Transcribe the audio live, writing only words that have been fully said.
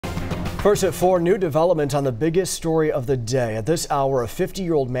First at 4, new development on the biggest story of the day. At this hour, a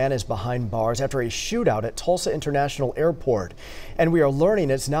 50-year-old man is behind bars after a shootout at Tulsa International Airport. And we are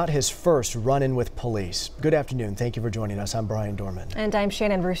learning it's not his first run-in with police. Good afternoon. Thank you for joining us. I'm Brian Dorman. And I'm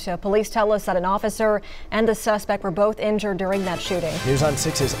Shannon Russo. Police tell us that an officer and the suspect were both injured during that shooting. News on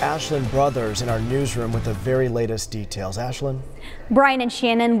 6's Ashlyn Brothers in our newsroom with the very latest details. Ashlyn? Brian and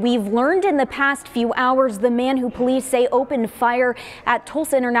Shannon, we've learned in the past few hours the man who police say opened fire at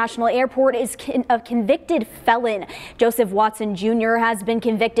Tulsa International Airport is a convicted felon. Joseph Watson Jr. has been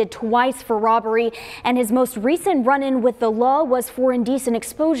convicted twice for robbery, and his most recent run-in with the law was for indecent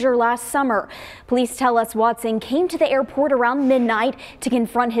exposure last summer. Police tell us Watson came to the airport around midnight to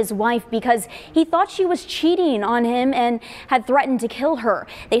confront his wife because he thought she was cheating on him and had threatened to kill her.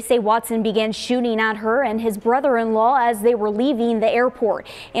 They say Watson began shooting at her and his brother-in-law as they were leaving the airport.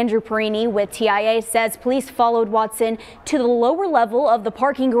 Andrew Perini with TIA says police followed Watson to the lower level of the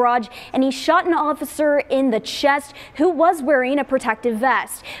parking garage and he shot an officer in the chest who was wearing a protective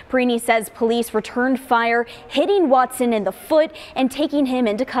vest. Perini says police returned fire, hitting Watson in the foot and taking him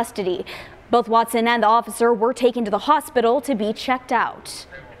into custody. Both Watson and the officer were taken to the hospital to be checked out.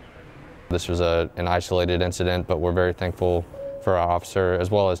 This was an isolated incident, but we're very thankful for our officer as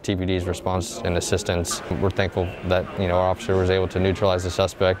well as TPD's response and assistance. We're thankful that our officer was able to neutralize the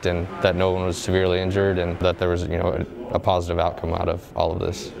suspect and that no one was severely injured and that there was a positive outcome out of all of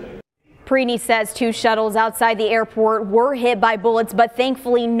this. Perini says 2 shuttles outside the airport were hit by bullets, but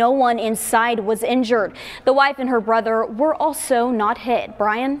thankfully no one inside was injured. The wife and her brother were also not hit.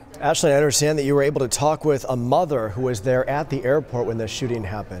 Brian? Ashley, I understand that you were able to talk with a mother who was there at the airport when the shooting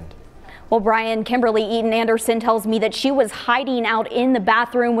happened. Well, Brian, Kimberly Eaton Anderson tells me that she was hiding out in the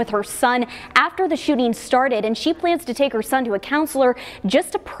bathroom with her son after the shooting started, and she plans to take her son to a counselor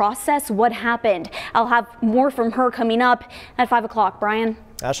just to process what happened. I'll have more from her coming up at 5 o'clock. Brian?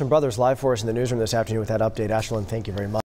 Ashlyn Brothers live for us in the newsroom this afternoon with that update. Ashlyn, thank you very much.